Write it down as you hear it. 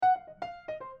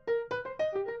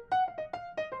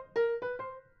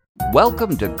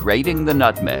Welcome to Grating the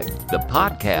Nutmeg, the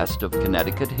podcast of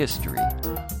Connecticut history.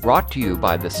 Brought to you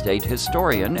by the State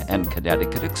Historian and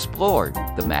Connecticut Explored,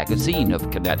 the magazine of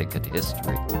Connecticut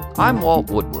history. I'm Walt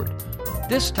Woodward.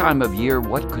 This time of year,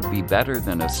 what could be better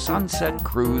than a sunset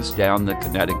cruise down the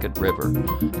Connecticut River?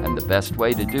 And the best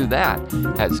way to do that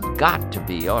has got to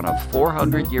be on a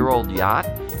 400-year-old yacht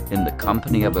in the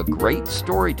company of a great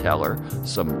storyteller,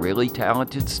 some really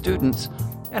talented students,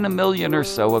 and a million or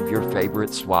so of your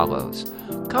favorite swallows.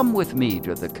 Come with me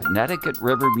to the Connecticut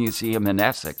River Museum in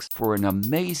Essex for an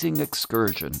amazing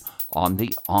excursion on the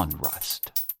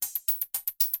Onrust.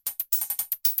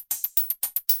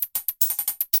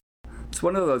 It's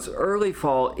one of those early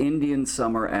fall Indian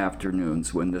summer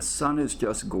afternoons when the sun is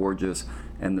just gorgeous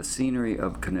and the scenery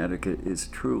of Connecticut is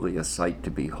truly a sight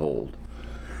to behold.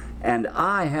 And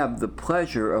I have the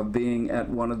pleasure of being at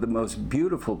one of the most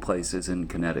beautiful places in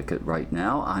Connecticut right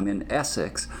now. I'm in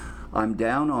Essex. I'm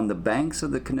down on the banks of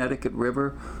the Connecticut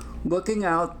River, looking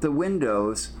out the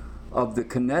windows of the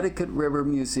Connecticut River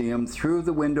Museum through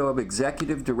the window of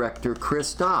Executive Director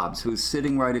Chris Dobbs, who's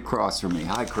sitting right across from me.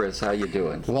 Hi, Chris. How you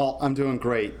doing? Well, I'm doing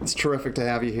great. It's terrific to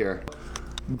have you here.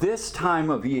 This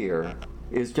time of year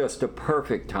is just a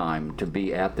perfect time to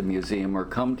be at the museum or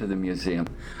come to the museum.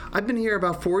 I've been here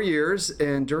about 4 years,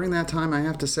 and during that time, I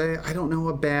have to say, I don't know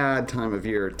a bad time of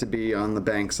year to be on the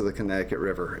banks of the Connecticut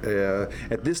River.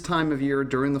 At this time of year,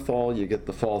 during the fall, you get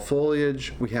the fall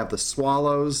foliage. We have the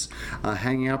swallows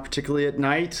hanging out, particularly at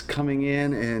night, coming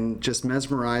in and just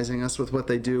mesmerizing us with what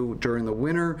they do during the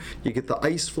winter. You get the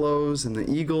ice flows and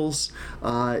the eagles.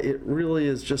 It really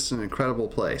is just an incredible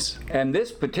place. And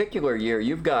this particular year,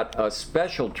 you've got a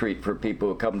special treat for people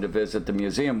who come to visit the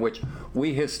museum, which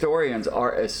we historians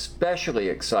are especially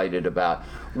excited about.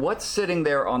 What's sitting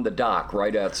there on the dock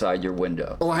right outside your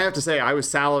window? Well, I have to say, I was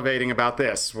salivating about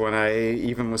this when I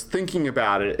even was thinking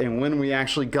about it, and when we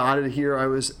actually got it here, I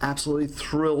was absolutely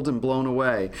thrilled and blown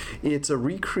away. It's a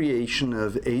recreation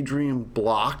of Adrian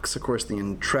Block's, of course, the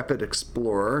intrepid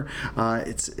explorer.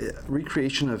 It's a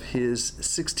recreation of his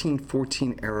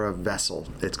 1614 era vessel.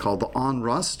 It's called the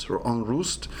Onrust, or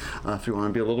Onrust, if you want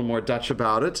to be a little more Dutch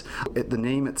about it. The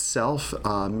name itself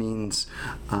means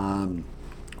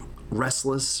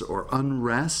restless or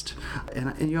unrest,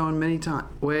 and you know, in many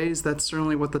ways that's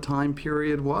certainly what the time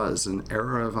period was, an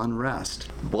era of unrest.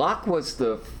 Block was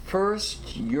the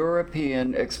first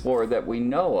European explorer that we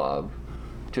know of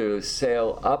to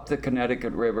sail up the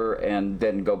Connecticut River and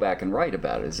then go back and write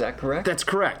about it. Is that correct? That's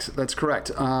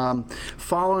correct.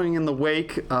 Following in the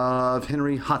wake of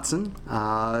Henry Hudson,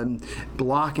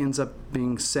 Block ends up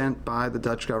being sent by the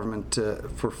Dutch government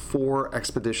for 4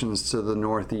 expeditions to the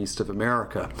northeast of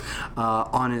America.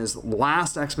 On his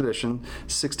last expedition,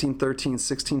 1613,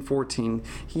 1614,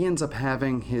 he ends up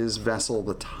having his vessel,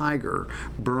 the Tiger,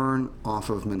 burn off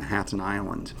of Manhattan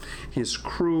Island. His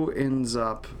crew ends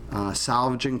up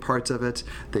salvaging parts of it.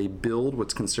 They build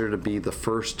what's considered to be the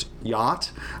first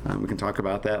yacht. We can talk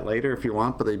about that later if you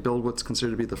want, but they build what's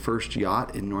considered to be the first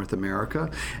yacht in North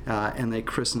America, and they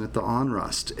christen it the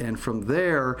Onrust. And from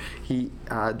there, he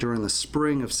during the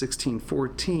spring of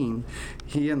 1614,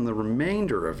 he and the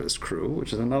remainder of his crew,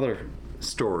 which is another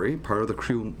story, part of the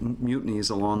crew mutinies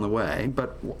along the way,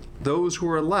 but those who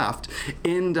are left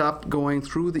end up going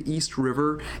through the East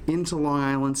River into Long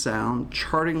Island Sound,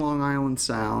 charting Long Island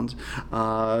Sound, looking at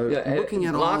all the different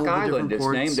ports. Block Island is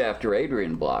named after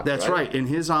Adrian Block. That's right, in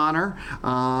his honor.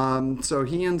 So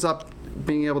he ends up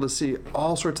being able to see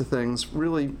all sorts of things,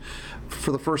 really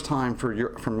for the first time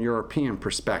from European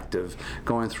perspective,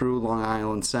 going through Long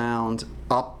Island Sound,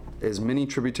 up as many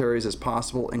tributaries as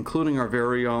possible, including our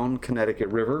very own Connecticut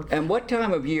River. And what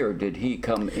time of year did he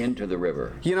come into the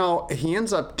river? You know, he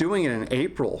ends up doing it in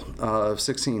April of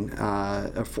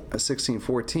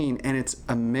 1614, and it's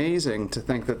amazing to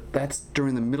think that that's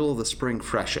during the middle of the spring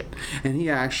freshet. And he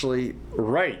actually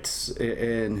writes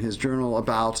in his journal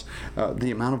about the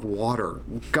amount of water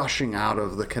gushing out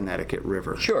of the Connecticut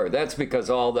River. Sure, that's because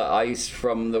all the ice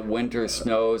from the winter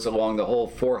snows along the whole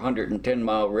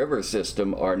 410-mile river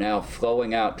system are now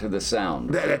flowing out to the Sound.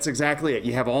 That's exactly it.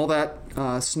 You have all that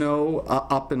snow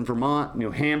up in Vermont,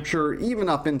 New Hampshire, even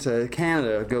up into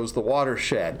Canada goes the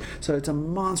watershed. So it's a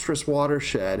monstrous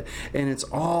watershed, and it's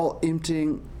all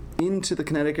emptying into the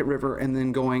Connecticut River and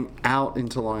then going out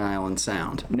into Long Island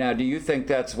Sound. Now, do you think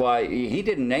that's why he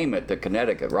didn't name it the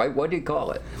Connecticut, right? What did he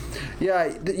call it?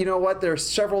 Yeah, you know what? There are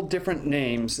several different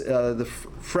names. The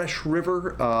Fresh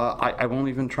River, I won't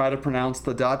even try to pronounce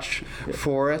the Dutch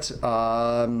for it.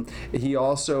 He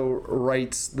also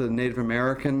writes the Native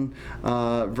American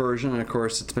version, and of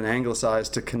course it's been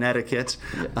anglicized to Connecticut,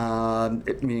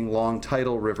 it meaning Long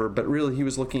Tidal River, but really he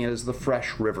was looking at it as the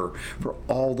Fresh River for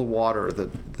all the water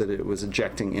that it was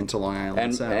ejecting into Long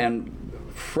Island Sound. And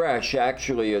fresh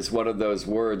actually is one of those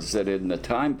words that in the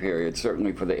time period,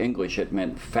 certainly for the English, it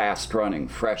meant fast running.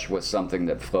 Fresh was something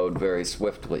that flowed very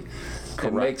swiftly.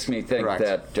 Correct. It makes me think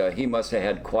that he must have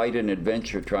had quite an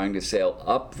adventure trying to sail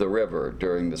up the river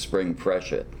during the spring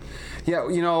freshet. Yeah,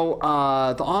 you know,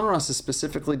 the onrus is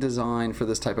specifically designed for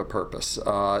this type of purpose.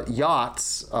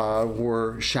 Yachts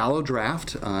were shallow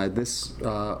draft. This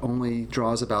only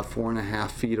draws about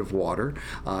 4.5 feet of water.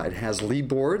 It has lee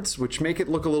boards, which make it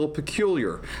look a little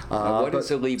peculiar. What is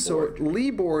a lee board? So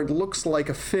lee board looks like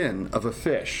a fin of a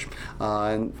fish.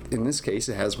 And in this case,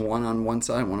 it has one on one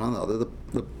side, one on the other,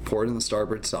 the port and the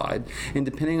starboard side. And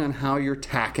depending on how you're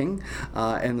tacking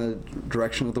and the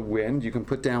direction of the wind, you can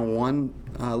put down one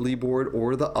lee board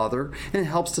or the other, and it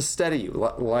helps to steady you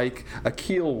like a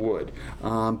keel would.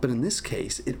 But in this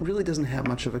case, it really doesn't have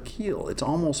much of a keel. It's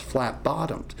almost flat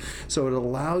bottomed. So it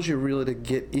allows you really to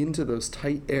get into those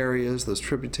tight areas, those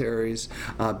tributaries,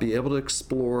 be able to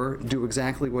explore, do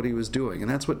exactly what he was doing. And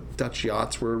that's what Dutch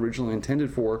yachts were originally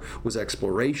intended for, was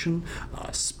exploration,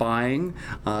 spying,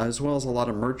 as well as a lot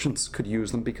of merchants could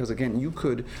use them because, again, you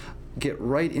could get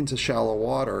right into shallow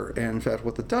water. And in fact,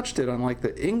 what the Dutch did, unlike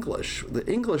the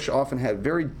English often had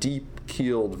very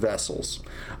deep-keeled vessels,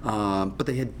 but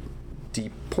they had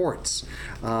deep ports.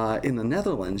 In the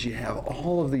Netherlands, you have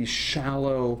all of these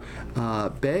shallow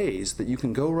bays that you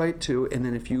can go right to, and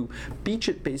then if you beach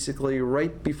it basically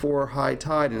right before high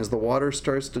tide, and as the water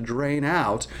starts to drain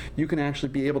out, you can actually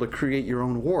be able to create your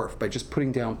own wharf by just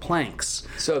putting down planks.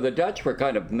 So the Dutch were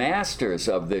kind of masters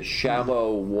of this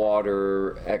shallow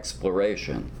water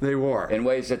exploration. They were. In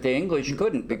ways that the English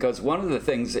couldn't, because one of the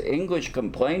things the English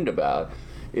complained about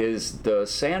is the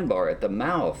sandbar at the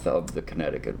mouth of the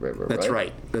Connecticut River, That's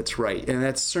right. That's right. And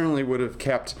that certainly would have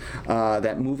kept,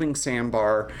 that moving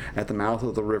sandbar at the mouth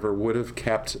of the river would have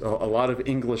kept a lot of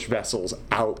English vessels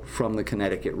out from the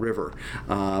Connecticut River.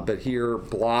 But here,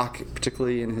 Block,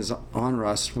 particularly in his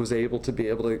onrus, was able to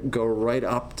go right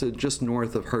up to just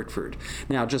north of Hartford.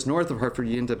 Now, just north of Hartford,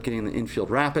 you end up getting the infield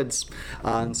rapids,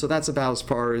 and so that's about as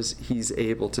far as he's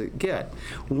able to get.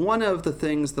 One of the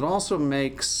things that also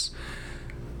makes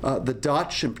the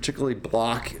Dutch, and particularly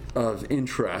Block, of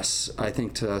interest, I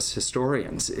think, to us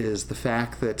historians, is the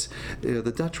fact that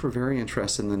the Dutch were very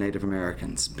interested in the Native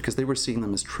Americans because they were seeing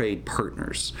them as trade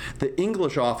partners. The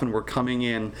English often were coming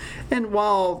in, and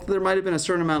while there might have been a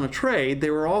certain amount of trade, they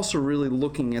were also really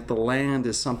looking at the land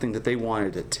as something that they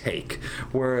wanted to take,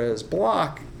 whereas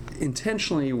Block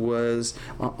intentionally was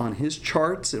on his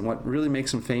charts, and what really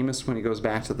makes him famous when he goes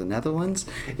back to the Netherlands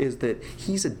is that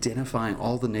he's identifying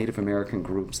all the Native American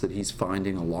groups that he's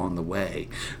finding along the way.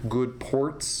 Good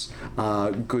ports,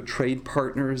 good trade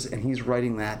partners, and he's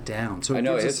writing that down. So I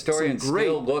know historians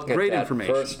still look at that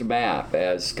first map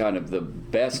as kind of the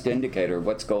best indicator of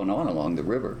what's going on along the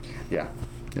river. Yeah.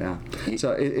 Yeah,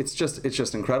 so it's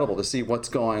just incredible to see what's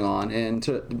going on and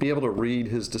to be able to read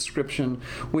his description,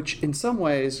 which in some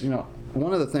ways,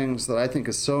 one of the things that I think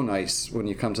is so nice when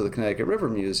you come to the Connecticut River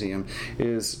Museum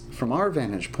is, from our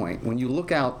vantage point, when you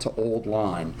look out to Old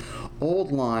Lyme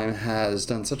has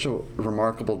done such a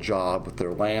remarkable job with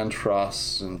their land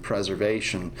trusts and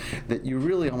preservation that you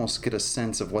really almost get a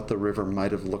sense of what the river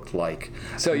might have looked like.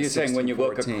 So you're saying when you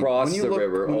look across the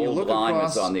river, Old Lyme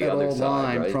is on the other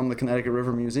side, right? From the Connecticut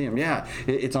River Museum, yeah,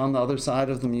 it's on the other side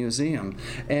of the museum.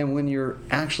 And when you're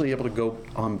actually able to go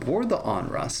on board the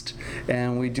onrus,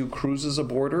 and we do cruises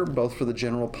aboard her, both for the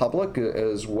general public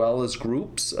as well as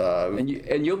groups. And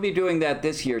you'll be doing that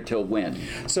this year till when?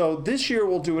 So this year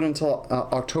we'll do it until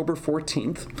October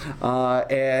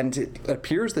 14th, and it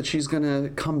appears that she's going to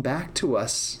come back to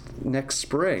us next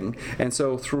spring. And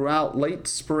so throughout late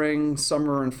spring,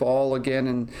 summer, and fall again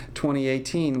in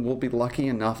 2018, we'll be lucky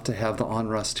enough to have the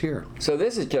onrus here. So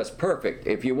this is just perfect.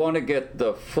 If you want to get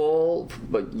the full,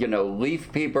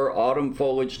 leaf peeper autumn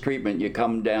foliage treatment, you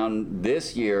come down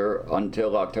this year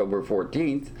until October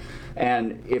 14th.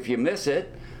 And if you miss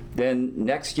it, then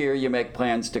next year you make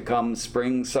plans to come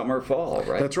spring, summer, fall,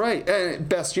 right? That's right. And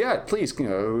best yet, please,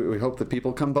 we hope that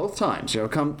people come both times.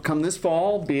 Come this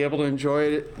fall, be able to enjoy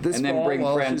it this fall, and then bring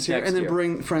friends next year. And then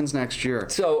bring friends next year.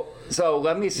 So So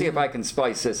let me see if I can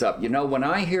spice this up. You know, when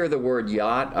I hear the word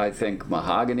yacht, I think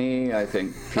mahogany, I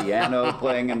think piano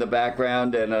playing in the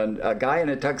background, and a guy in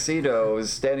a tuxedo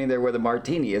is standing there with a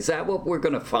martini. Is that what we're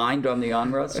going to find on the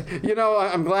Onrus? You know,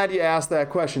 I'm glad you asked that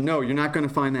question. No, you're not going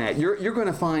to find that. You're going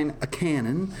to find a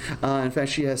cannon. In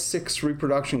fact, she has 6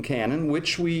 reproduction cannon,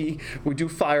 which we do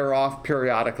fire off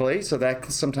periodically, so that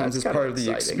sometimes is part of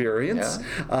the experience.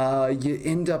 Yeah. You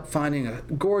end up finding a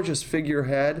gorgeous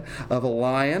figurehead of a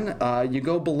lion. You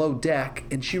go below deck,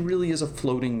 and she really is a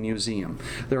floating museum.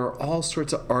 There are all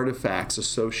sorts of artifacts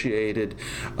associated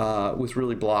with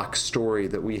really Bloch's story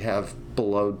that we have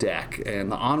below deck.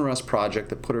 And the Onrus project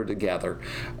that put her together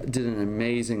did an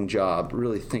amazing job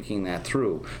really thinking that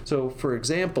through. So, for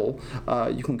example,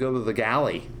 you can go to the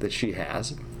galley that she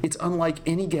has. It's unlike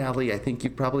any galley I think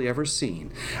you've probably ever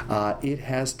seen. It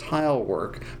has tile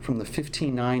work from the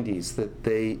 1590s that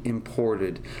they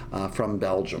imported from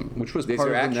Belgium, which was part of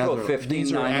the Netherlands.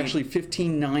 These are actually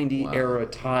 1590 era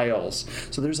tiles.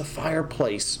 So there's a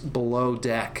fireplace below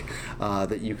deck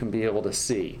that you can be able to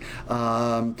see.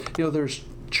 There's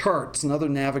charts and other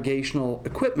navigational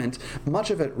equipment, much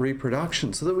of it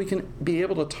reproduction, so that we can be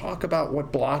able to talk about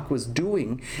what Bloch was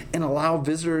doing and allow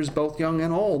visitors, both young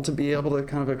and old, to be able to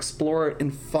kind of explore it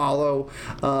and follow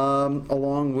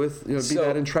along with, be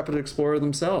that intrepid explorer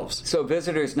themselves. So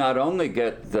visitors not only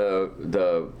get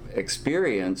the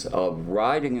experience of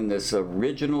riding in this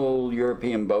original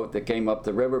European boat that came up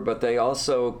the river, but they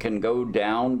also can go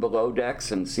down below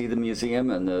decks and see the museum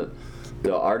and the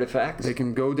artifacts? They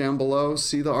can go down below,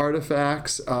 see the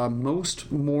artifacts.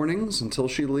 Most mornings until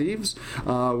she leaves,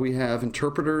 we have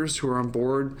interpreters who are on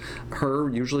board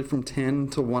her, usually from 10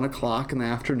 to 1 o'clock in the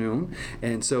afternoon.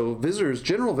 And so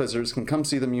general visitors can come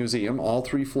see the museum, all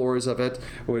 3 floors of it,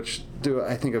 which do,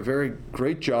 I think, a very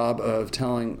great job of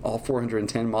telling all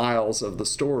 410 miles of the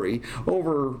story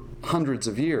over hundreds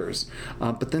of years.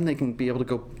 But then they can be able to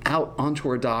go out onto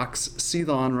our docks, see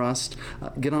the Onrus,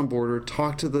 get on board her,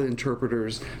 talk to the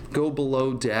interpreters, go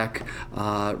below deck,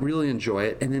 really enjoy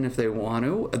it. And then if they want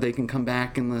to, they can come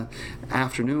back in the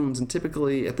afternoons. And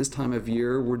typically at this time of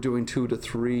year, we're doing 2 to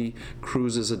 3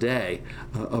 cruises a day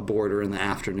aboard her in the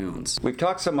afternoons. We've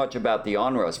talked so much about the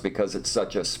Onrus because it's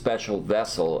such a special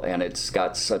vessel and it's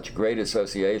got such great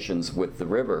associations with the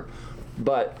river.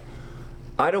 But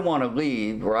I don't want to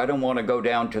leave, or I don't want to go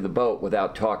down to the boat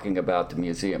without talking about the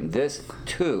museum. This,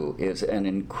 too, is an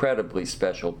incredibly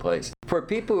special place. For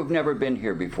people who've never been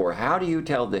here before, how do you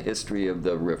tell the history of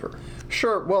the river?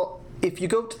 Sure. Well, if you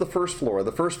go to the first floor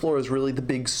is really the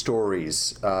big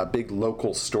stories, big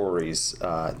local stories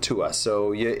to us.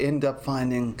 So you end up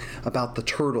finding about the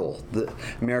Turtle, the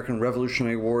American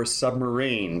Revolutionary War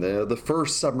submarine, the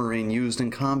first submarine used in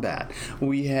combat.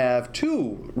 We have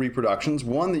 2 reproductions,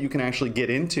 one that you can actually get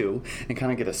into and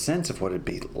kind of get a sense of what it'd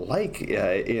be like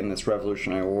in this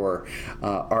Revolutionary War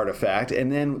artifact.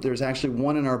 And then there's actually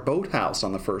one in our boathouse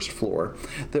on the first floor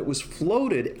that was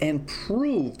floated and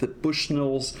proved that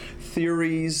Bushnell's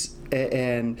theories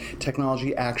and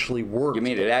technology actually worked. You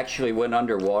mean it actually went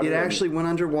underwater? It actually went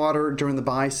underwater during the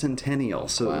bicentennial.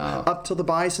 So up till the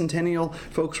bicentennial,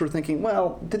 folks were thinking,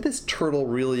 well, did this turtle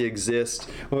really exist?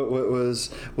 Was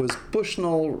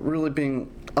Bushnell really being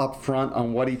upfront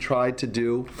on what he tried to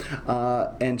do?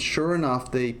 And sure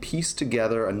enough, they pieced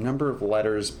together a number of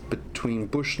letters between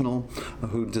Bushnell,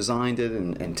 who designed it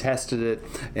and tested it,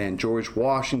 and George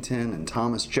Washington and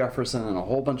Thomas Jefferson and a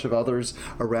whole bunch of others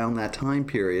around that time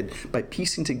period, by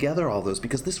piecing together all those,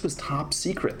 because this was top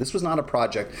secret. This was not a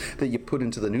project that you put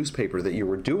into the newspaper that you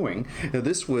were doing.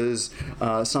 This was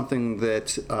something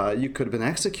that you could have been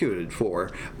executed for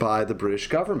by the British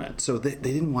government. So they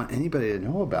didn't want anybody to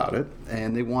know about it,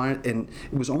 and they wanted, and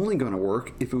it was only going to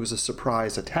work if it was a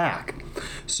surprise attack.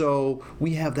 So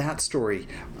we have that story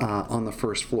on the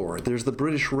first floor. There's the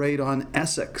British raid on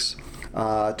Essex.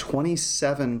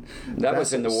 27 That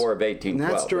was in the War of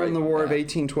 1812. That's during the War of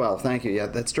 1812. Thank you. Yeah,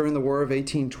 that's during the War of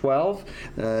 1812.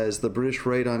 Is the British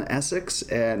raid on Essex,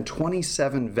 and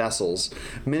 27 vessels.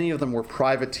 Many of them were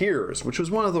privateers, which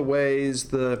was one of the ways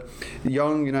the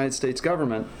young United States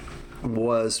government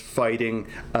was fighting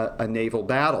a naval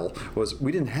battle.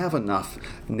 We didn't have enough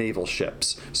naval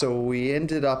ships, so we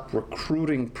ended up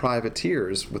recruiting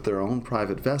privateers with their own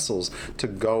private vessels to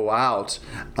go out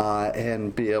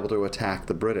and be able to attack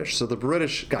the British. So the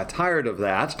British got tired of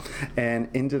that and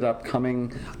ended up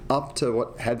coming up to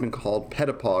what had been called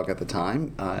Pettipog at the time,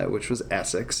 which was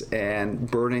Essex,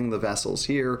 and burning the vessels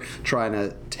here, trying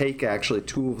to take actually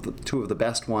two of the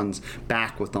best ones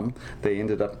back with them. They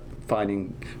ended up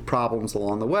finding problems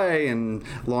along the way, and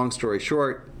long story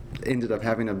short, ended up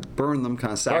having to burn them,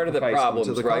 kind of Part of the sacrifice them to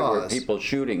problems, the right, were cause. people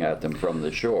shooting at them from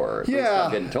the shore. At least Yeah.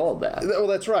 I've been told that. Well,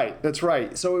 that's right. That's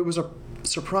right. So it was a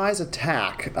surprise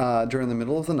attack during the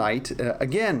middle of the night.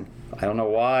 Again, I don't know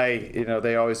why,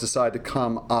 they always decide to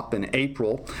come up in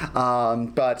April,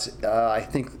 but I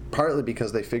think partly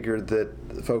because they figured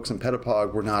that folks in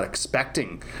Pettapog were not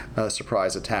expecting a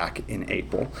surprise attack in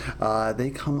April. They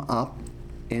come up,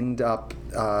 end up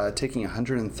taking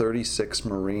 136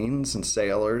 Marines and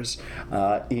sailors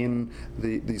in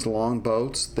these long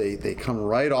boats. They come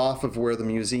right off of where the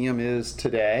museum is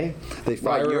today. They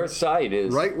fire your site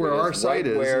is right where our site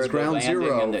is ground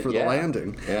zero for the yeah.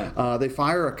 landing. Yeah. They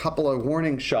fire a couple of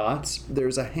warning shots.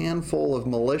 There's a handful of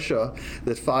militia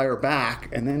that fire back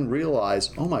and then realize,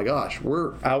 oh my gosh,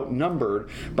 we're outnumbered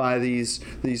by these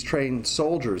trained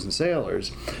soldiers and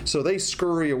sailors. So they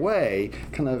scurry away,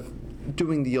 kind of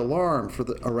doing the alarm for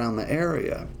around the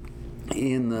area.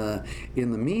 In the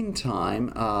meantime,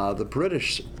 the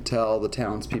British tell the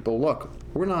townspeople, look,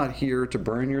 we're not here to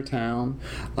burn your town,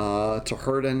 to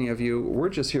hurt any of you. We're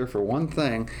just here for one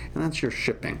thing, and that's your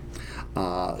shipping.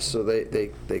 So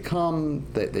they come,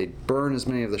 they burn as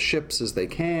many of the ships as they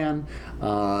can.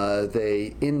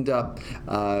 They end up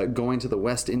going to the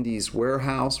West Indies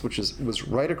warehouse, which was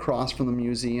right across from the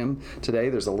museum today.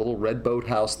 There's a little red boat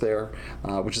house there,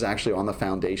 which is actually on the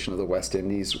foundation of the West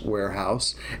Indies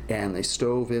warehouse, and they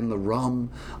stove in the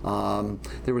rum.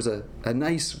 There was a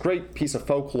nice, great piece of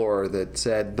folklore that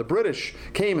said the British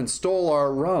came and stole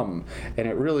our rum, and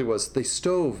it really was, they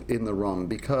stove in the rum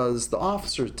because the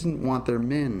officers didn't want their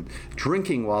men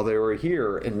drinking while they were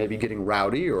here and maybe getting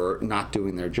rowdy or not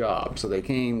doing their job. So they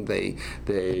came, they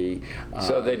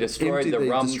destroyed the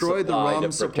rum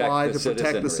supply to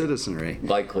protect the citizenry.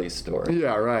 Likely story.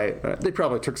 Yeah, right. They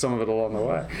probably took some of it along the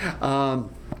way.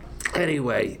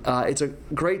 Anyway, it's a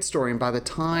great story, and by the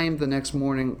time the next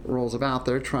morning rolls about,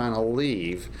 they're trying to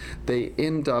leave. They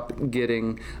end up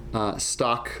getting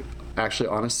stuck, actually,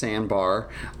 on a sandbar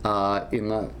in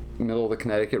the middle of the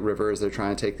Connecticut River as they're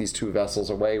trying to take these two vessels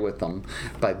away with them.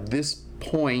 By this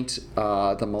point,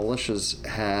 the militias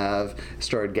have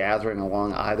started gathering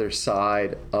along either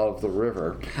side of the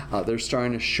river. They're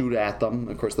starting to shoot at them.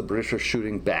 Of course, the British are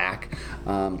shooting back.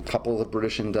 A couple of the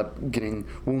British end up getting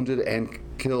wounded and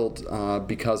killed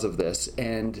because of this.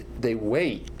 And they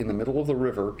wait in the middle of the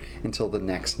river until the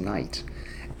next night.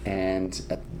 And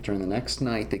during the next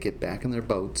night, they get back in their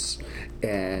boats,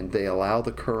 and they allow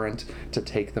the current to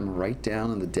take them right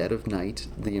down in the dead of night.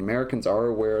 The Americans are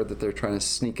aware that they're trying to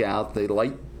sneak out. They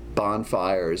light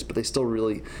bonfires, but they still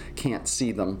really can't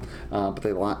see them. But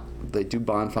they do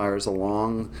bonfires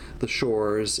along the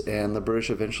shores, and the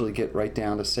British eventually get right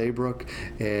down to Saybrook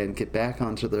and get back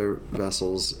onto their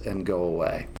vessels and go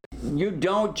away. You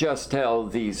don't just tell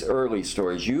these early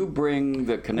stories. You bring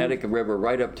the Connecticut River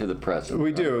right up to the present.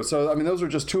 We do. So, those are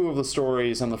just two of the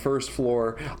stories on the first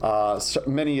floor.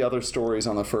 Many other stories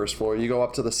on the first floor. You go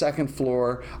up to the second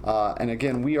floor, and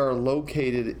again, we are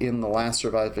located in the last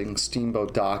surviving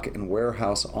steamboat dock and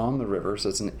warehouse on the river. So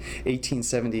it's an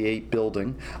 1878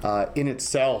 building. In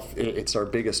itself, it's our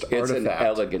biggest artifact. It's an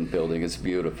elegant building. It's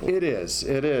beautiful. It is.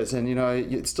 It is. And,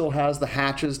 it still has the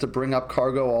hatches to bring up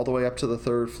cargo all the way up to the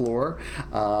third floor.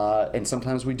 And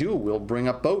sometimes we'll bring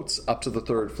up boats up to the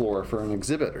third floor for an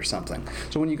exhibit or something.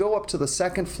 So when you go up to the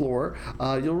second floor,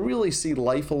 you'll really see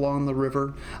life along the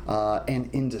river and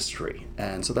industry.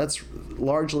 And so that's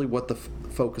largely what the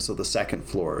focus of the second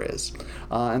floor is.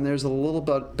 And there's a little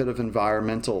bit of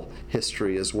environmental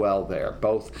history as well there,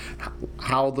 both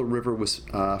how the river was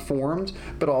formed,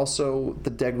 but also the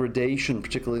degradation,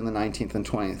 particularly in the 19th and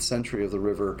 20th century of the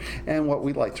river, and what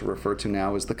we like to refer to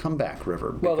now as the comeback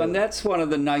river. Well, and that's one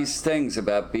of the nice things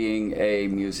about being a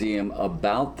museum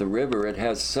about the river. It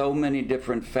has so many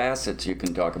different facets. You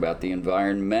can talk about the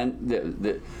environment,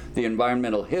 the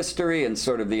environmental history and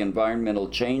sort of the environmental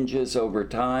changes over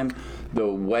time, the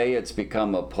way it's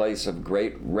become a place of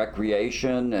great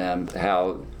recreation, and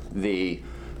how the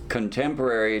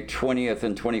contemporary 20th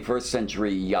and 21st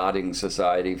century yachting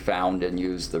society found and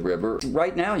used the river.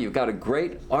 Right now, you've got a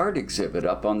great art exhibit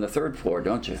up on the third floor,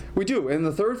 don't you? We do, and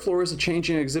the third floor is a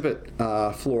changing exhibit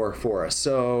floor for us.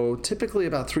 So typically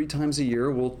about 3 times a year,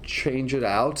 we'll change it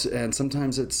out, and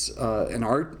sometimes it's an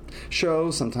art show,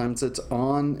 sometimes it's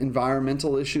on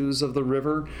environmental issues of the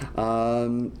river.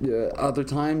 Other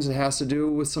times it has to do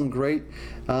with some great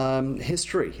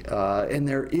history, and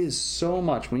there is so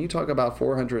much. When you talk about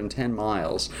 400 410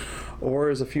 miles, or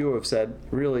as a few have said,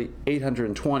 really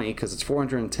 820, because it's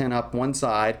 410 up one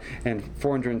side and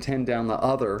 410 down the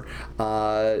other.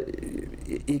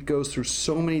 It goes through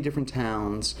so many different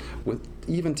towns.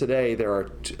 Even today, there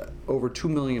are over 2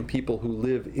 million people who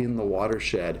live in the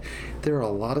watershed. There are a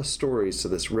lot of stories to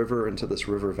this river and to this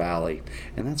river valley,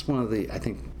 and that's one of the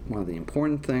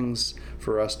important things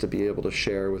for us to be able to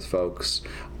share with folks,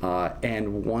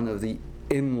 and one of the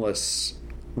endless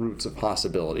routes of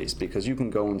possibilities, because you can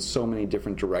go in so many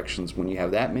different directions when you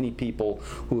have that many people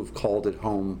who have called it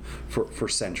home for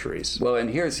centuries. Well, and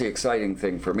here's the exciting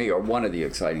thing for me, or one of the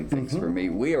exciting things for me.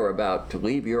 We are about to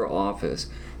leave your office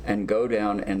and go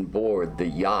down and board the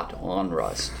yacht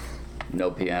Onrust. No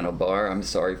piano bar, I'm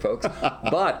sorry, folks.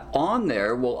 But on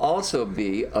there will also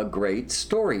be a great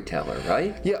storyteller,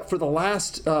 right? Yeah, for the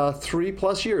last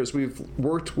 3+ years, we've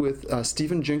worked with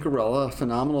Stephen Gincarella, a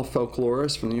phenomenal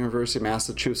folklorist from the University of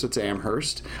Massachusetts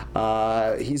Amherst.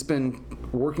 He's been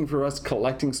working for us,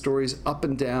 collecting stories up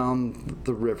and down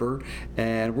the river,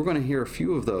 and we're going to hear a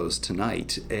few of those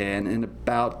tonight. And in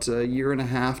about a year and a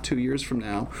half, 2 years from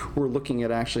now, we're looking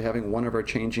at actually having one of our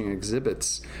changing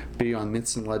exhibits be on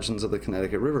myths and legends of the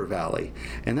Connecticut River Valley.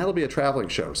 And that'll be a traveling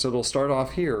show. So it'll start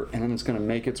off here, and then it's going to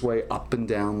make its way up and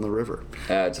down the river.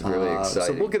 That's really exciting.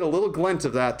 So we'll get a little glint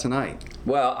of that tonight.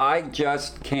 Well, I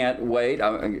just can't wait.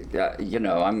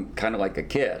 I'm kind of like a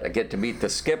kid. I get to meet the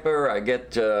skipper. I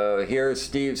get to hear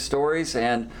Steve's stories,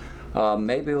 and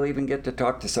maybe we'll even get to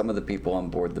talk to some of the people on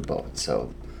board the boat.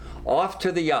 So off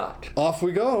to the yacht. Off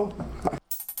we go.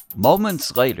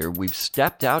 Moments later, we've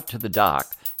stepped out to the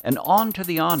dock and on to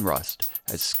the Onrust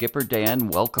as Skipper Dan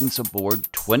welcomes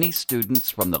aboard 20 students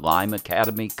from the Lyme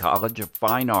Academy College of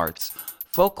Fine Arts,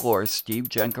 folklorist Steve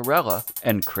Gincarella,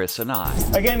 and Chris and I.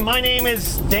 Again, my name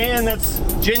is Dan, that's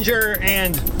Ginger,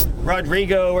 and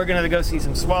Rodrigo. We're going to go see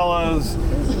some swallows,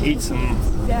 eat some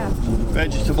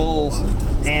vegetables,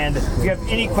 and if you have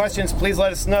any questions, please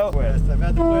let us know. I've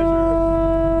had the pleasure.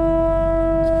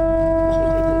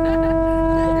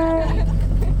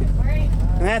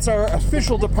 And that's our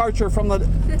official departure from the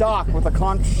dock with the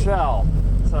conch shell.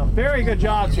 So very good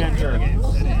job, Ginger.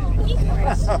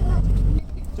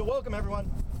 So welcome, everyone.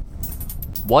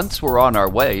 Once we're on our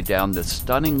way down the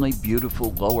stunningly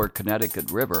beautiful lower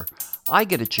Connecticut River, I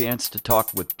get a chance to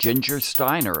talk with Ginger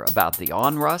Steiner about the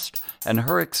Onrust and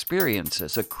her experience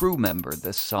as a crew member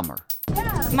this summer.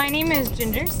 My name is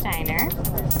Ginger Steiner.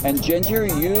 And Ginger,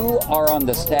 you are on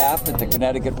the staff at the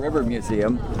Connecticut River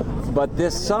Museum, but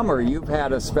this summer you've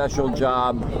had a special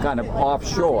job kind of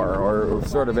offshore, or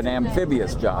sort of an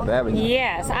amphibious job, haven't you?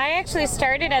 Yes, I actually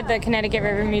started at the Connecticut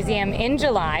River Museum in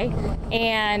July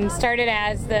and started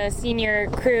as the senior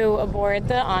crew aboard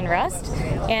the Onrust,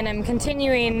 and I'm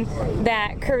continuing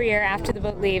that career after the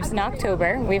boat leaves in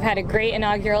October. We've had a great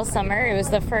inaugural summer. It was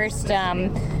the first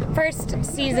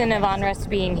season of Onrust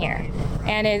being here,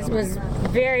 and it was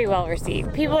very well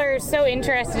received. People are so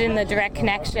interested in the direct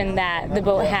connection that the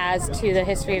boat has to the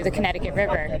history of the Connecticut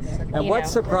River. And what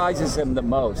surprises them the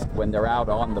most when they're out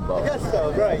on the boat?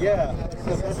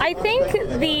 I think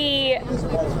the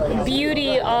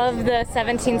beauty of the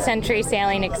 17th century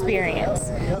sailing experience.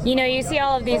 You know, you see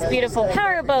all of these beautiful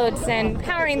power boats and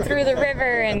powering through the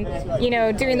river and, you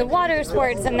know, doing the water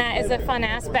sports, and that is a fun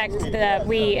aspect that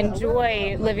we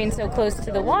enjoy living so close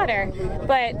to the water.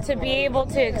 But to be able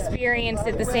to experience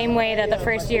it the same way that the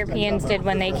first Europeans did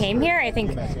when they came here, I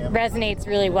think resonates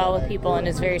really well with people and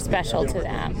is very special to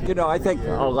them. You know, I think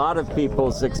a lot of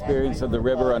people's experience of the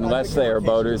river, unless they are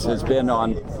boaters, has been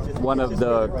on one of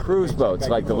the cruise boats,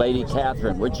 like the Lady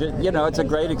Catherine, which, you know, it's a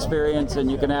great experience and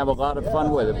you can have a lot of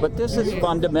fun with it. But this is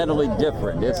fundamentally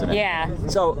different, isn't it? Yeah.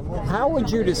 So how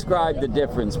would you describe the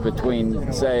difference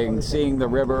between, saying, seeing the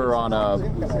river on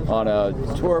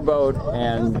a tour boat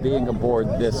and being aboard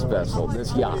this vessel,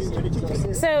 this yacht?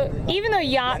 So even though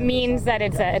yacht means that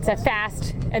it's a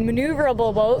fast and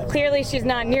maneuverable boat, clearly she's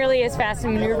not nearly as fast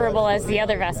and maneuverable as the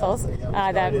other vessels,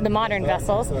 the modern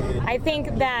vessels. I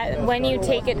think that when you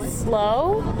take it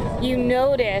slow, you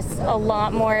notice a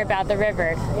lot more about the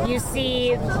river. You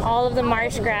see all of the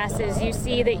marsh grasses, you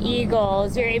see the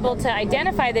eagles, you're able to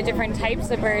identify the different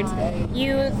types of birds.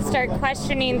 You start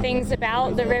questioning things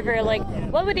about the river, like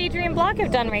what would Adrian Block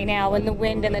have done right now when the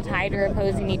wind and the tide are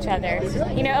opposing each other?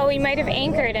 You know, he might have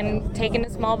anchored and taken a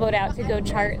small boat out to go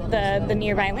chart the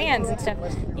nearby nearby lands and stuff.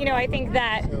 I think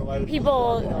that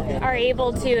people are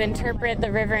able to interpret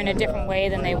the river in a different way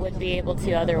than they would be able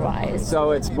to otherwise.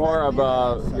 So it's more of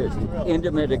a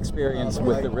intimate experience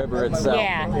with the river itself.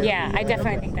 Yeah, I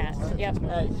definitely think that.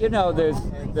 Yep. There's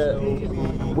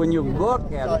when you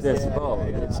look at this boat,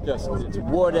 it's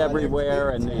wood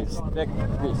everywhere and these thick,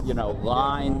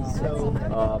 lines.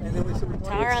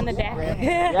 Tar on the deck.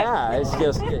 Yeah, it's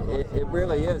just, it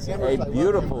really is a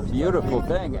beautiful, beautiful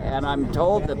thing. And I'm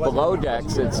told that below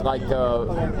decks, it's like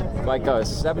a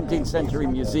 17th century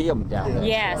museum down there.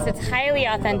 Yes, it's highly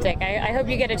authentic. I hope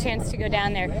you get a chance to go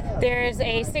down there. There's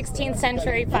a 16th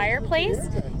century fireplace,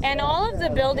 and all of the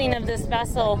building of this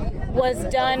vessel was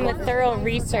done with thorough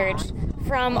research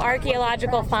from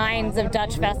archaeological finds of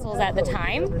Dutch vessels at the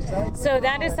time. So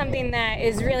that is something that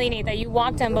is really neat, that you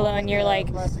walk down below and you're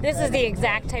like, this is the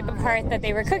exact type of hearth that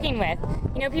they were cooking with.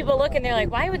 People look and they're like,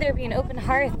 why would there be an open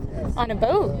hearth on a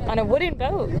boat, on a wooden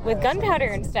boat with gunpowder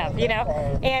and stuff,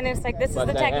 And it's like, this is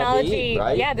the technology.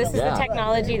 Right? Yeah, this is the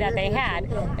technology that they had.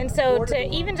 And so to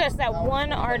even just that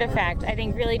one artifact, I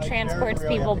think really transports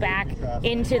people back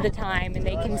into the time, and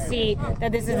they can see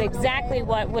that this is exactly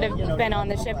what would have been on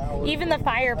the ship. Even the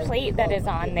fire plate that is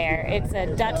on there, it's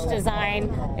a Dutch design.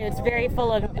 It's very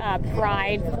full of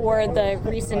pride for the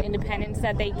recent independence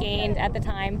that they gained at the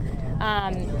time.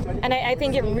 And I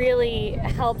think it really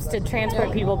helps to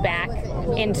transport people back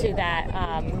into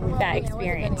that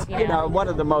experience. One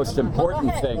of the most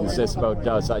important things this boat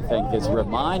does, I think, is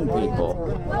remind people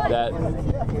that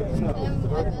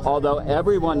although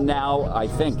everyone now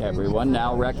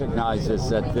recognizes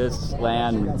that this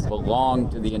land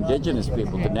belonged to the indigenous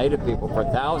people, the native people, for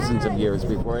thousands of years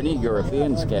before any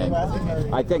Europeans came,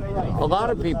 I think a lot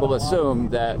of people assume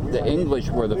that the English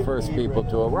were the first people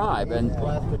to arrive. And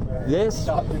this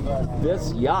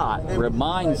yacht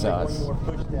reminds us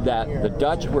that the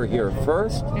Dutch were here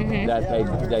first,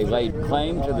 that they laid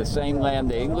claim to the same land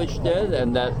the English did,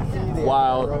 and that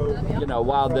while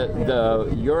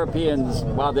the Europeans,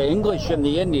 while the English and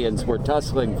the Indians were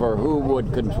tussling for who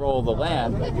would control the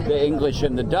land, the English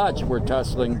and the Dutch were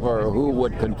tussling for who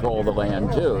would control the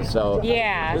land too. So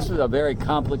this is a very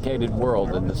complicated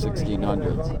world in the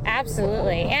 1600s.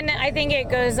 Absolutely. And I think it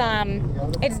goes,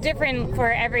 it's different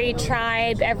for every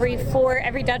tribe, every fort,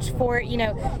 every Dutch fort.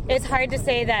 It's hard to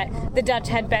say that the Dutch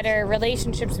had better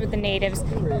relationships with the natives.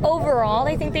 Overall,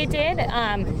 I think they did.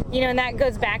 And that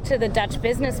goes back to the Dutch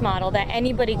business model, that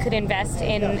anybody could invest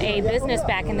in a business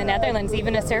back in the Netherlands,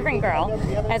 even a servant girl.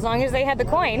 As long as they had the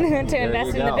coin to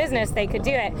invest in the business, they could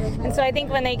do it. And so I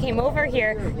think when they came over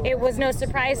here, it was no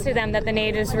surprise to them that the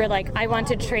natives were like, I want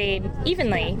to trade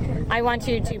evenly. I want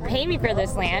you to pay me for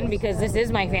this land because this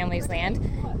is my family's land.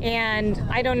 And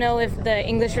I don't know if the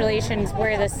English relations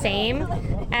were the same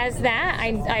as that.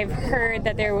 I've heard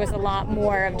that there was a lot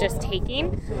more of just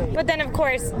taking. But then, of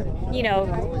course,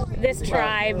 this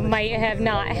tribe might have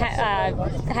not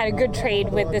had a good trade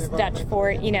with this Dutch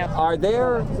fort, Are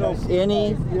there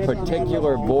any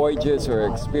particular voyages or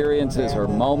experiences or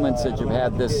moments that you've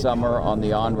had this summer on the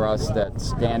Onrus that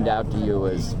stand out to you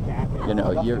as,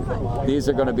 these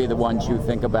are going to be the ones you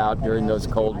think about during those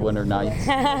cold winter nights?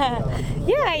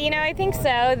 Yeah, I think so.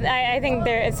 I think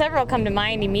several come to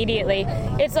mind immediately.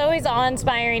 It's always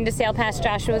awe-inspiring to sail past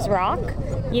Joshua's Rock.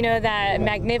 That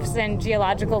magnificent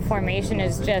geological formation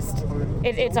is just,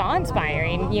 it's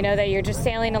awe-inspiring, that you're just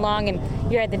sailing along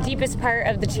and you're at the deepest part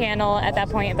of the channel at that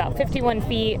point, about 51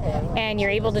 feet, and you're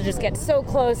able to just get so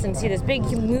close and see this big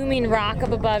looming rock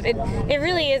up above. It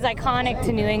really is iconic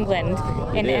to New England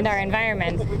and our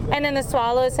environment. And then the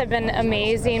swallows have been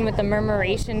amazing with the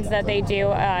murmurations that they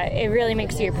do. It really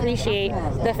makes you appreciate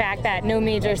the fact that no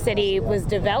major city was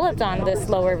developed on this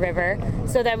lower river,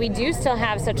 so that we do still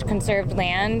have such conserved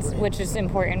lands, which is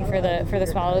important for the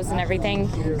swallows and everything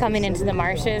coming into the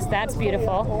marshes. That's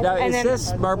beautiful. Now,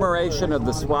 this murmuration of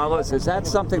the swallows, is that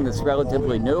something that's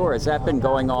relatively new, or has that been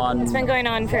going on? It's been going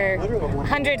on for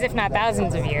hundreds, if not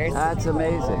thousands of years. That's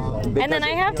amazing. And then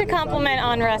I have to compliment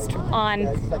Onrus on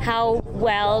how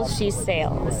well she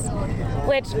sails,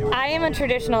 which I am a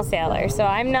traditional sailor, so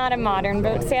I'm not a modern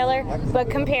boat sailor, but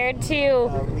compared to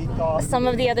some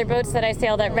of the other boats that I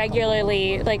sail that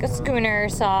regularly, like a schooner,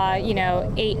 saw,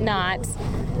 8 knots.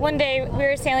 One day we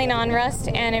were sailing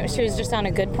Onrus, and she was just on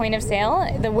a good point of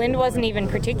sail. The wind wasn't even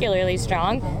particularly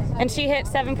strong, and she hit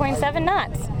 7.7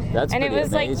 knots. That's and it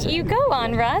was amazing. Like, you go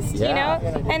Onrus,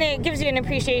 and it gives you an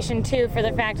appreciation too for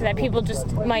the fact that people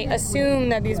just might assume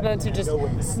that these boats are just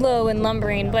slow and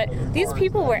lumbering, but these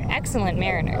people were excellent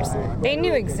mariners. They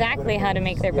knew exactly how to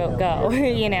make their boat go,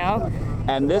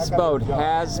 And this boat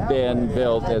has been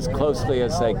built as closely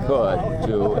as they could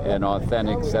to an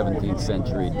authentic 17th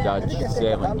century Dutch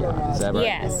sailing yacht. Is that right?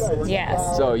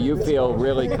 Yes. So you feel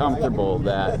really comfortable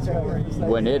that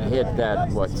when it hit that,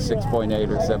 6.8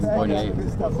 or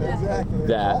 7.8,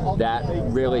 that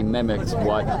really mimics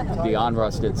what the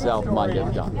Onrust itself might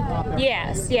have done?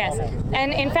 Yes.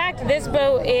 And in fact, this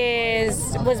boat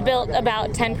was built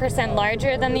about 10%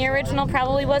 larger than the original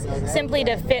probably was, simply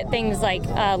to fit things like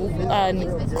a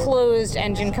closed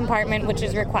engine compartment, which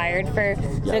is required for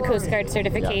the Coast Guard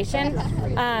certification.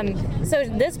 So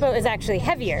this boat is actually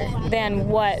heavier than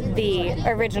what the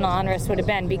original Onrust would have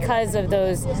been because of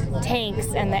those tanks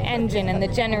and the engine and the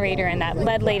generator and that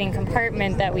lead-laden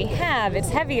compartment that we have. It's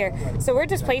heavier, so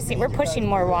we're pushing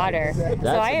more water. That's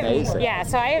amazing. Yeah,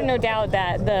 so I have no doubt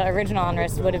that the original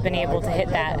Onrust would have been able to hit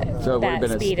that. So it would have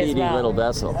been a speedy little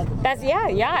vessel. That's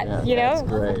yacht. That's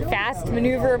great. Fast,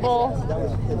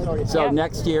 maneuverable. So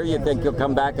next year, you think you'll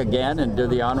come back again and do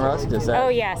the Onrust? Is that? Oh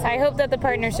yes, I hope that the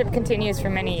partnership continues for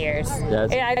many years.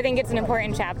 I think it's an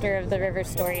important chapter of the river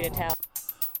story to tell.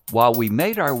 While we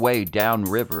made our way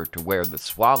downriver to where the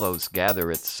swallows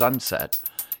gather at sunset,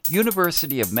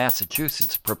 University of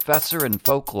Massachusetts professor and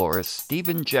folklorist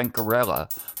Stephen Gencarella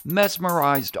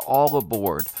mesmerized all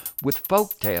aboard with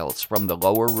folk tales from the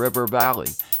lower river valley,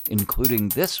 including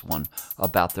this one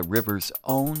about the river's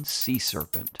own sea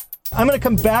serpent. I'm going to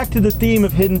come back to the theme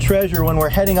of hidden treasure when we're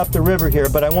heading up the river here,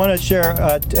 but I want to share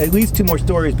at least two more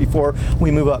stories before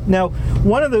we move up. Now,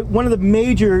 one of the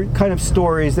major kind of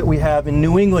stories that we have in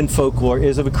New England folklore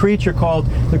is of a creature called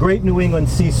the Great New England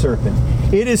Sea Serpent.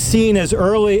 It is seen as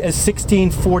early as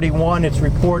 1641. It's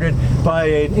reported by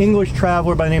an English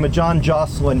traveler by the name of John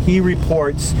Jocelyn. He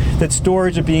reports that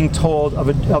stories are being told of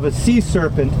a sea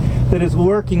serpent that is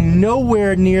lurking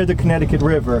nowhere near the Connecticut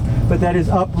River, but that is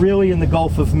up really in the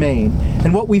Gulf of Maine.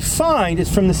 And what we find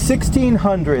is from the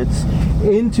 1600s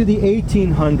into the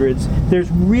 1800s,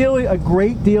 there's really a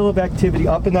great deal of activity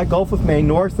up in that Gulf of Maine,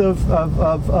 north of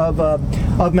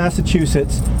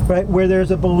Massachusetts, right, where there's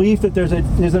a belief that there's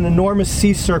an enormous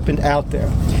sea serpent out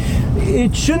there.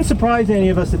 It shouldn't surprise any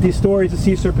of us that these stories of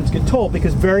sea serpents get told,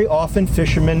 because very often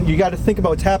fishermen, you got to think about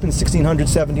what's happened in 1600s,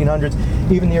 1700s,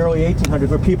 even the early 1800s,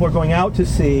 where people are going out to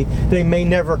sea, they may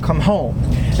never come home.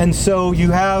 And so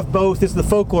you have both, this is the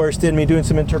folklorist in me doing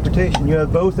some interpretation, you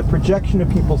have both a projection of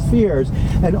people's fears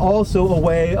and also a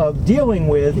way of dealing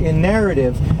with, in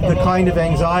narrative, the kind of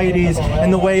anxieties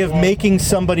and the way of making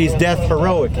somebody's death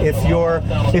heroic. If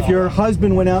your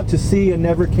husband went out to sea and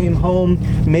never came home,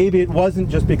 maybe it wasn't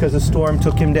just because a storm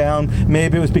took him down,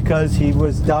 maybe it was because he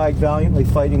died valiantly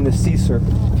fighting the sea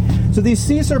serpent. So these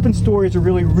sea serpent stories are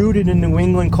really rooted in New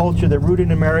England culture, they're rooted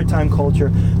in maritime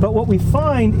culture, but what we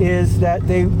find is that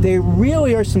they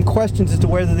really are some questions as to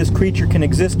whether this creature can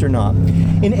exist or not.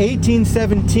 In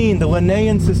 1817, the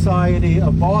Linnaean Society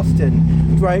of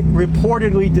Boston, right,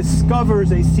 reportedly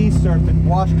discovers a sea serpent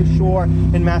washed ashore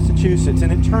in Massachusetts,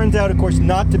 and it turns out, of course,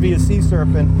 not to be a sea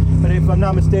serpent, but if I'm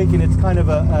not mistaken, it's kind of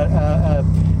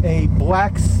a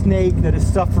black snake that is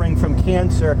suffering from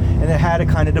cancer, and it had a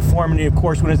kind of deformity. Of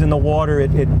course, when it's in the water,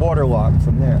 it waterlogged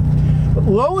from there. But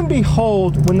lo and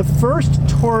behold, when the first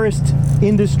tourist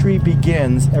industry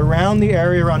begins around the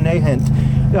area around Nahant,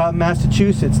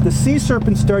 Massachusetts, the sea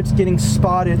serpent starts getting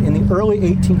spotted in the early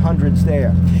 1800s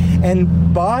there.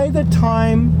 And by the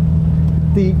time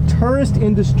the tourist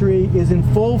industry is in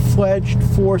full-fledged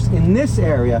force in this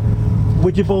area,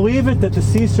 would you believe it that the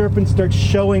sea serpent starts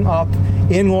showing up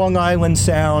in Long Island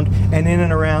Sound and in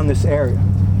and around this area?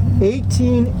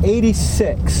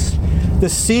 1886, the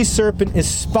sea serpent is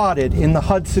spotted in the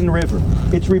Hudson River.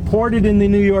 It's reported in the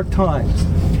New York Times.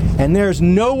 And there's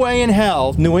no way in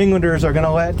hell New Englanders are going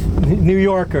to let New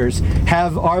Yorkers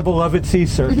have our beloved sea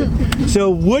serpent. So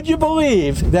would you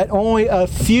believe that only a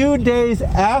few days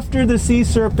after the sea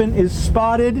serpent is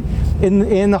spotted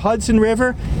in the Hudson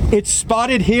River, it's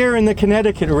spotted here in the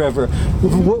Connecticut River.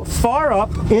 Far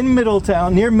up in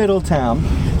Middletown, near Middletown,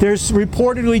 there's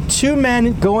reportedly two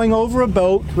men going over a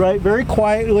boat, right, very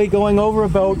quietly going over a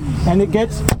boat, and it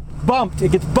gets bumped.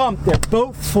 Their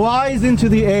boat flies into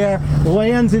the air,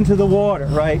 lands into the water,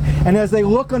 right? And as they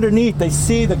look underneath, they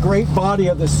see the great body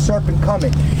of the serpent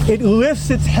coming. It lifts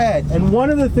its head, and one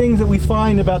of the things that we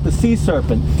find about the sea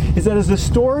serpent is that as the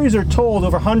stories are told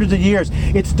over hundreds of years,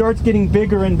 it starts getting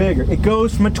bigger and bigger. It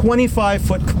goes from a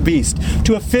 25-foot beast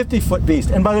to a 50-foot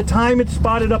beast, and by the time it's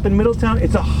spotted up in Middletown,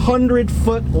 it's a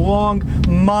 100-foot long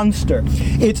monster.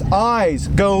 Its eyes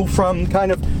go from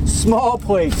kind of small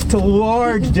plates to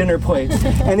large dinner plates,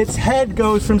 and its head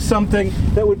goes from something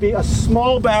that would be a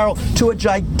small barrel to a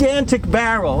gigantic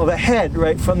barrel of a head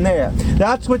right from there.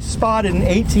 That's what's spotted in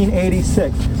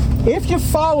 1886. If you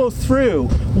follow through,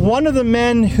 one of the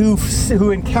men who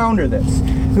encounter this,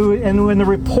 and when the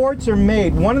reports are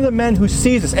made, one of the men who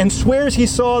sees this and swears he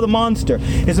saw the monster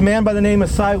is a man by the name of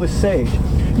Silas Sage.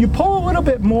 You pull a little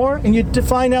bit more and you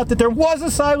find out that there was a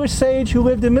Silas Sage who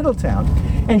lived in Middletown,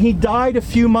 and he died a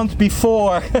few months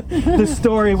before the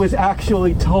story was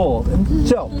actually told.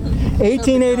 So,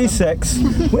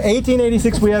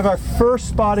 1886, we have our first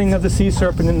spotting of the sea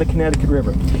serpent in the Connecticut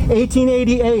River.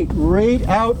 1888, right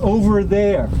out over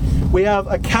there, we have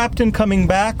a captain coming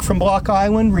back from Block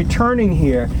Island, returning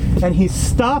here, and he's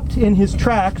stopped in his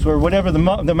tracks, or whatever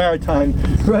the maritime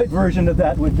version of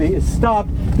that would be, is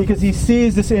stopped because he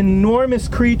sees this enormous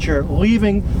creature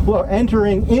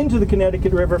entering into the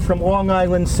Connecticut River from Long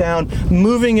Island Sound,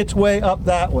 moving its way up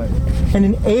that way. And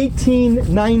in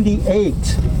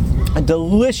 1898, a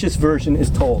delicious version is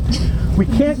told. We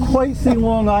can't quite see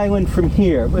Long Island from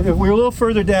here, but if we're a little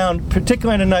further down,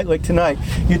 particularly on a night like tonight,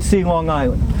 you'd see Long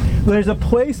Island. There's a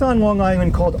place on Long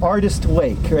Island called Artist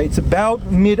Lake, right? It's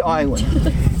about mid-island.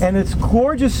 And its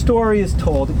gorgeous story is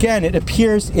told. Again, it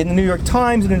appears in the New York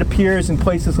Times, and it appears in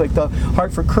places like the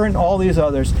Hartford Courant and all these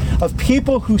others, of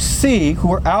people who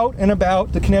are out and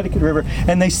about the Connecticut River,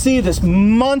 and they see this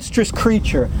monstrous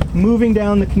creature moving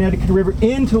down the Connecticut River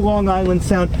into Long Island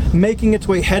Sound, making its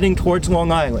way heading towards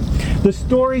Long Island. The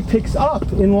story picks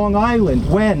up in Long Island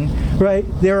when, right,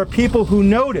 there are people who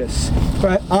notice,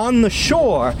 right, on the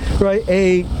shore, right,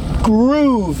 a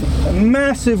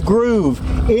massive groove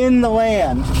in the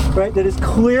land, right, that is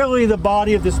clearly the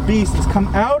body of this beast has come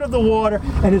out of the water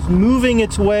and is moving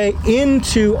its way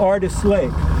into Artist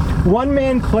Lake. One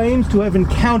man claims to have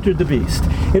encountered the beast.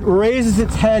 It raises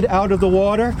its head out of the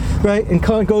water, right, and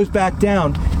goes back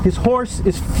down. His horse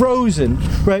is frozen,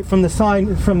 right, from the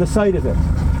sight of it.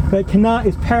 Right,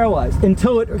 is paralyzed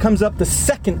until it comes up the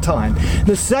second time.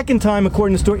 The second time,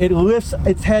 according to the story, it lifts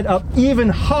its head up even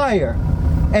higher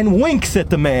and winks at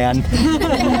the man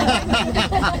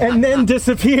and then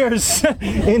disappears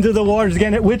into the waters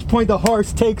again, at which point the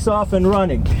horse takes off and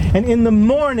running. And in the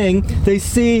morning, they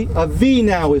see a V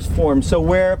now is formed. So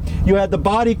where you had the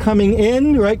body coming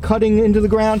in, right, cutting into the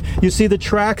ground, you see the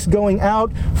tracks going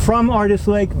out from Artist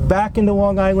Lake back into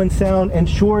Long Island Sound, and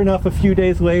sure enough, a few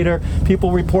days later,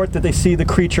 people report that they see the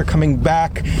creature coming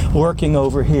back, lurking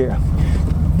over here.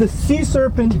 The sea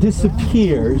serpent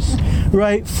disappears,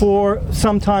 right, for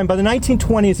some time. By the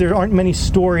 1920s, there aren't many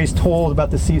stories told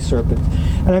about the sea serpent.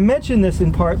 And I mention this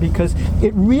in part because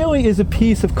it really is a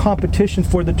piece of competition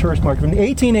for the tourist market. From the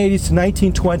 1880s to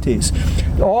 1920s,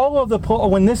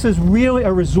 when this is really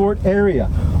a resort area,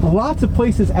 lots of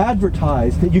places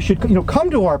advertise that you should,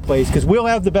 come to our place because we'll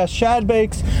have the best shad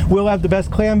bakes, we'll have the best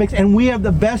clam bakes, and we have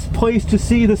the best place to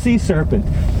see the sea serpent.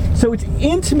 So it's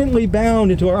intimately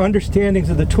bound into our understandings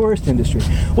of the tourist industry.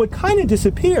 Well, it kind of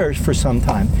disappears for some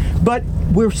time, but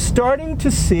we're starting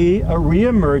to see a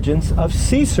reemergence of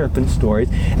sea serpent stories.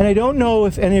 And I don't know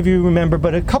if any of you remember,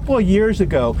 but a couple of years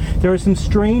ago, there were some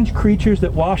strange creatures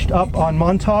that washed up on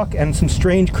Montauk and some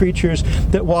strange creatures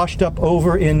that washed up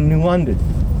over in New London.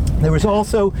 There was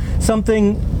also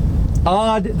something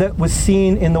odd that was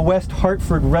seen in the West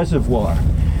Hartford Reservoir.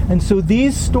 And so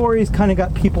these stories kind of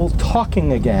got people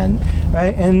talking again,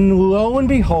 right? And lo and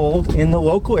behold, in the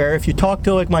local area, if you talk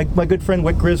to like my good friend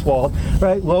Wick Griswold,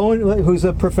 right? Who's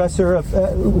a professor of,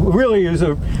 who's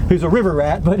a river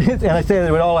rat, but and I say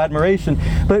that with all admiration,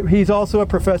 but he's also a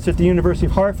professor at the University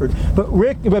of Hartford. But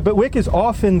Wick is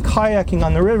often kayaking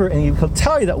on the river, and he'll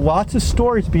tell you that lots of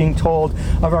stories being told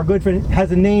of our good friend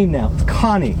has a name now. It's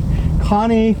Connie.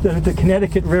 Connie, the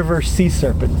Connecticut River sea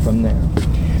serpent from there.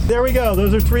 There we go.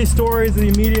 Those are 3 stories in the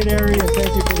immediate area, and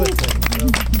thank you for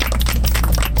listening.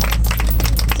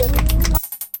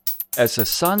 As the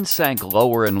sun sank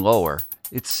lower and lower,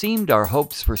 it seemed our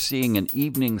hopes for seeing an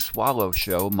evening swallow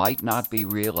show might not be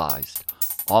realized.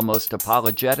 Almost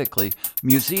apologetically,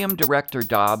 Museum Director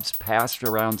Dobbs passed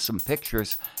around some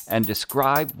pictures and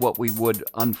described what we would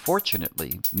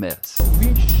unfortunately miss.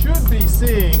 We should be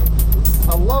seeing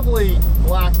a lovely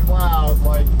black cloud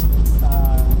like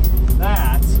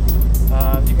that.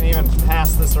 You can even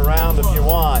pass this around if you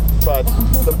want, but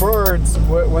the birds,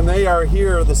 when they are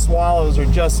here, the swallows are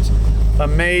just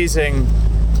amazing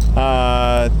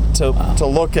to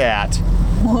look at.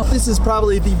 This is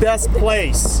probably the best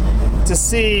place to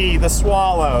see the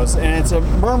swallows, and it's a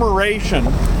murmuration.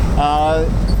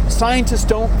 Scientists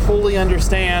don't fully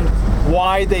understand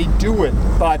why they do it,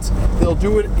 but they'll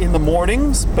do it in the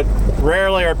mornings, but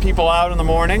rarely are people out in the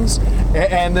mornings,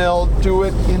 and they'll do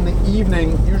it in the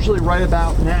evening, usually right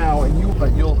about now, and you'll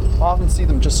often see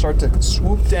them just start to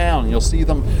swoop down. You'll see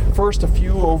them first a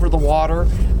few over the water,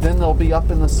 then they'll be up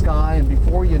in the sky, and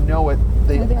before you know it,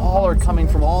 they all are coming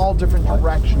from all different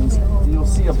directions. You'll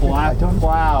see a black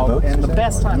cloud, and the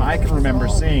best time I can remember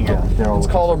seeing it, it's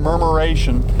called a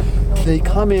murmuration. They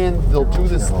come in, they'll do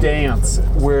this dance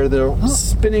where they're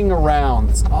spinning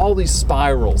around, all these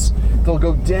spirals. They'll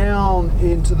go down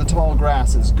into the tall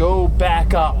grasses, go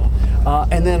back up,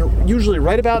 and then usually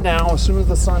right about now, as soon as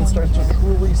the sun starts to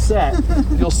truly set,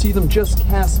 you'll see them just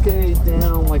cascade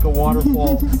down like a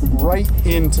waterfall right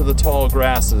into the tall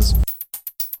grasses.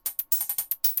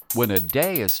 When a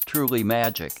day is truly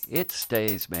magic, it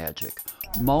stays magic.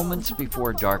 Moments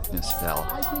before darkness fell,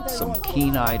 some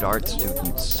keen-eyed art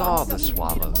students saw the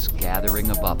swallows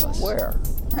gathering above us. Where?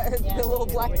 The little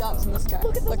black dots in the sky.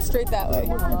 Look straight that way.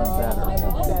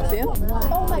 See them?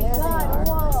 Oh my God,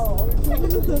 whoa.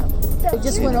 They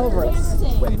just went over us.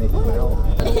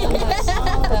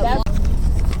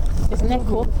 Isn't that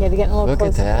cool? Yeah, they're getting a little Look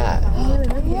closer. at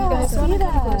that. Yeah, see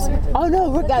that. Oh no,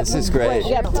 we're This is great.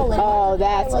 Oh,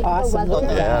 that's awesome. Look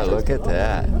at Yeah, that. look at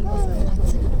that.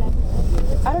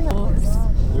 I don't know.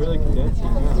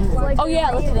 Oh yeah,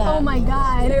 look at that. Oh my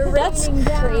God. That's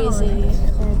crazy.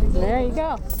 There you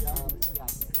go.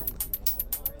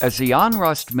 As the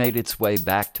onrust made its way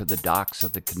back to the docks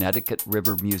of the Connecticut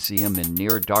River Museum in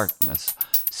near darkness,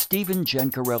 Stephen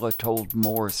Gencarella told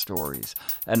more stories,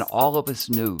 and all of us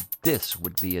knew this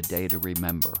would be a day to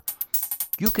remember.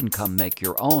 You can come make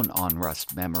your own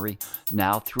onrust memory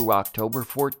now through October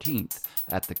 14th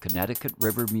at the Connecticut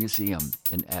River Museum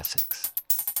in Essex.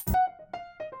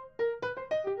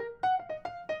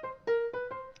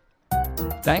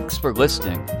 Thanks for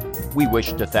listening. We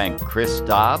wish to thank Chris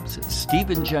Dobbs,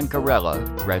 Stephen Gencarella,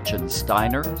 Gretchen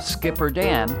Steiner, Skipper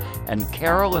Dan, and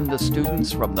Carol and the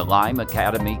students from the Lime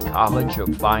Academy College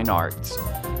of Fine Arts.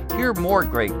 Hear more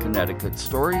great Connecticut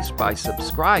stories by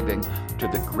subscribing to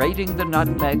the Grating the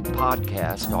Nutmeg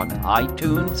podcast on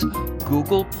iTunes,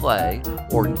 Google Play,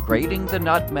 or Grating the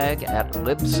Nutmeg at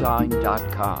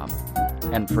libsyn.com.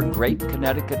 And for great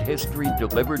Connecticut history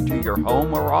delivered to your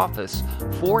home or office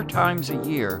 4 times a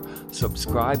year,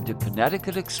 subscribe to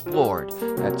Connecticut Explored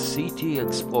at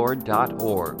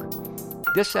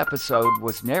ctexplored.org. This episode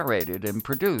was narrated and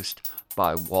produced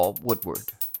by Walt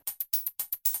Woodward.